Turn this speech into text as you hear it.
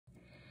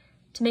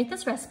To make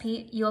this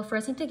recipe, you will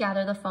first need to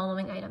gather the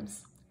following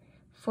items: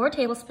 4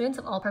 tablespoons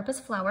of all-purpose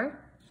flour,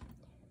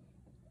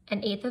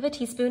 1/8 of a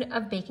teaspoon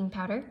of baking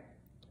powder,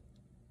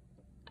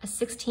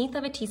 1/16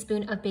 of a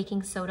teaspoon of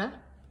baking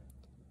soda,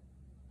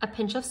 a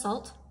pinch of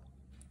salt,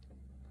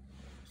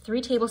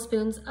 3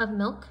 tablespoons of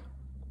milk,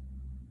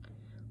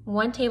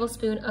 1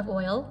 tablespoon of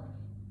oil,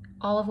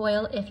 olive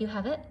oil if you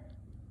have it,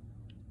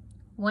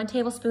 1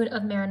 tablespoon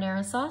of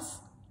marinara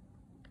sauce,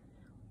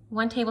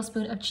 1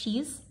 tablespoon of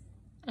cheese,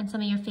 and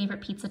some of your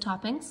favorite pizza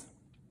toppings,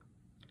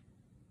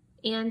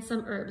 and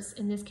some herbs.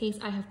 In this case,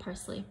 I have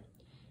parsley.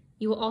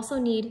 You will also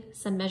need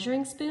some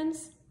measuring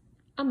spoons,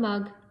 a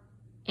mug,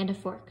 and a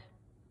fork.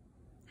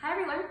 Hi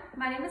everyone,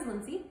 my name is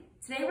Lindsay.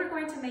 Today we're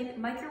going to make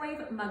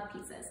microwave mug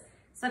pizzas.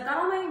 So I've got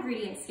all my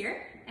ingredients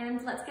here,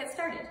 and let's get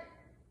started.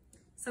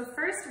 So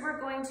first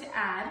we're going to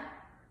add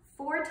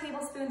 4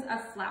 tablespoons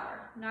of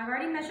flour. Now I've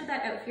already measured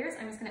that out here, so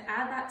I'm just gonna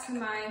add that to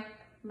my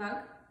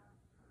mug.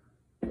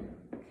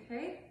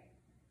 Okay.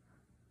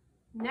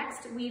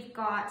 Next, we've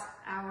got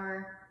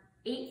our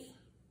 1/8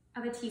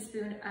 of a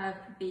teaspoon of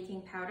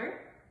baking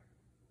powder.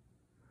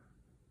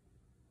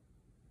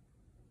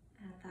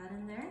 Add that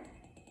in there.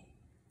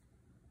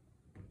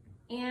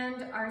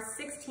 And our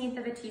 1/16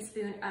 of a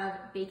teaspoon of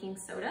baking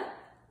soda.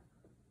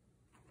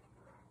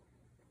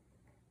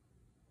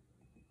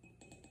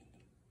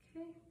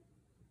 Okay.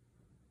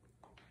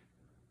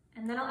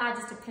 And then I'll add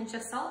just a pinch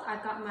of salt.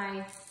 I've got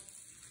my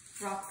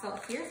rock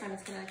salt here, so I'm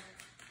just gonna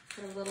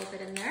put a little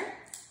bit in there.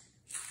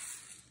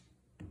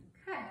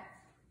 Okay.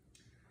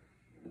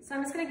 So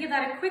I'm just gonna give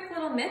that a quick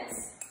little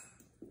mix.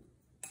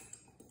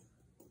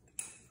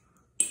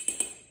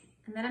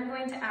 And then I'm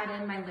going to add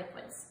in my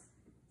liquids.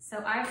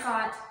 So I've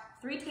got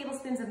 3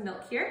 tablespoons of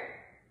milk here.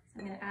 So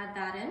I'm gonna add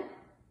that in.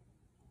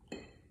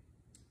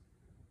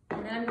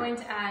 And then I'm going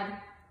to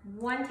add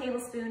 1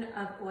 tablespoon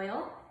of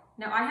oil.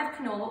 Now I have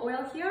canola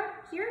oil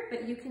here,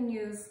 but you can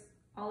use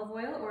olive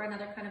oil or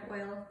another kind of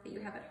oil that you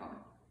have at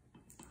home.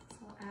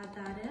 So I'll add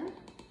that in.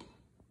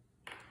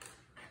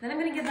 Then I'm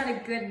gonna give that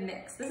a good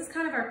mix. This is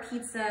kind of our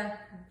pizza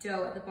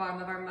dough at the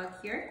bottom of our mug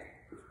here.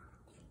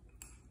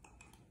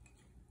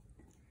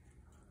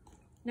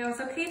 Now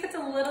it's okay if it's a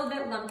little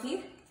bit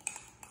lumpy,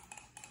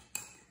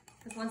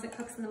 because once it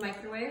cooks in the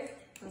microwave,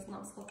 those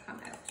lumps will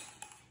come out.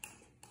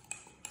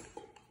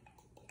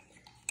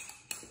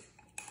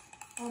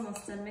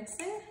 Almost done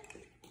mixing.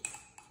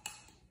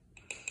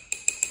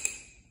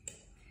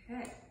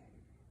 Okay,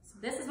 so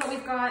this is what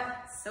we've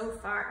got so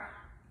far.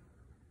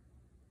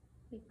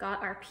 We've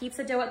got our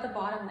pizza dough at the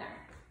bottom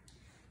there.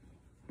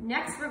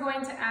 Next, we're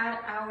going to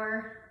add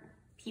our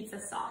pizza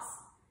sauce.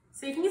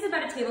 So you can use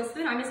about a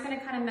tablespoon. I'm just gonna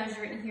kind of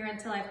measure it in here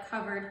until I've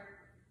covered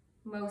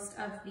most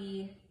of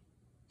the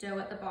dough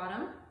at the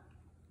bottom.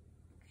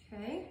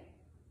 Okay.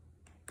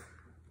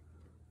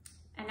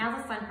 And now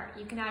the fun part,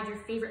 you can add your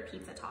favorite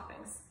pizza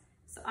toppings.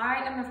 So I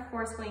am of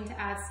course going to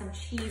add some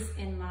cheese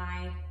in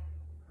my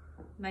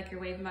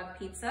microwave mug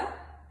pizza.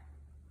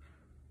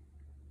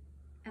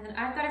 And then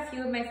I've got a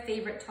few of my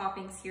favorite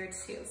toppings here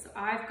too. So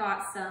I've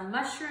got some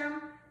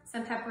mushroom,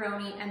 some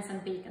pepperoni, and some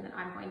bacon that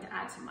I'm going to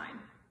add to mine.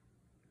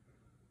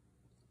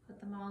 Put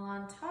them all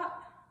on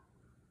top.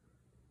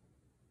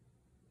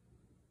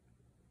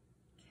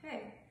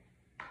 Okay.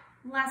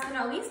 Last but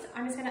not least,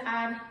 I'm just gonna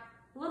add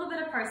a little bit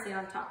of parsley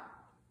on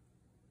top.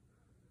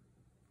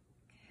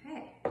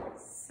 Okay,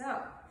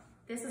 so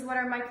this is what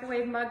our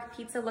microwave mug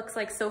pizza looks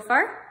like so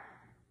far.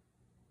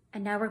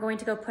 And now we're going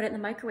to go put it in the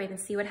microwave and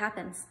see what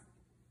happens.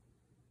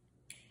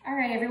 All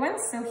right, everyone,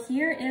 so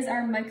here is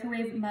our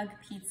microwave mug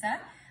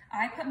pizza.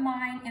 I put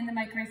mine in the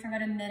microwave for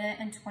about 1 minute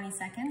and 20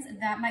 seconds.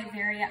 That might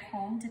vary at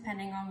home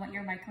depending on what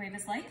your microwave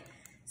is like.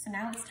 So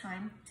now it's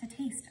time to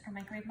taste our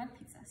microwave mug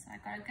pizza. So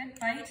I've got a good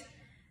bite,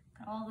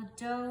 got all the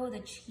dough, the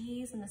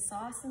cheese, and the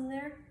sauce in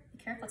there. Be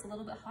careful, it's a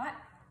little bit hot.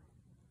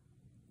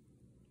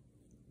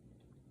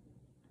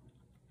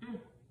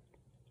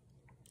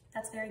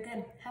 That's very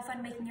good. Have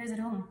fun making yours at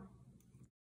home.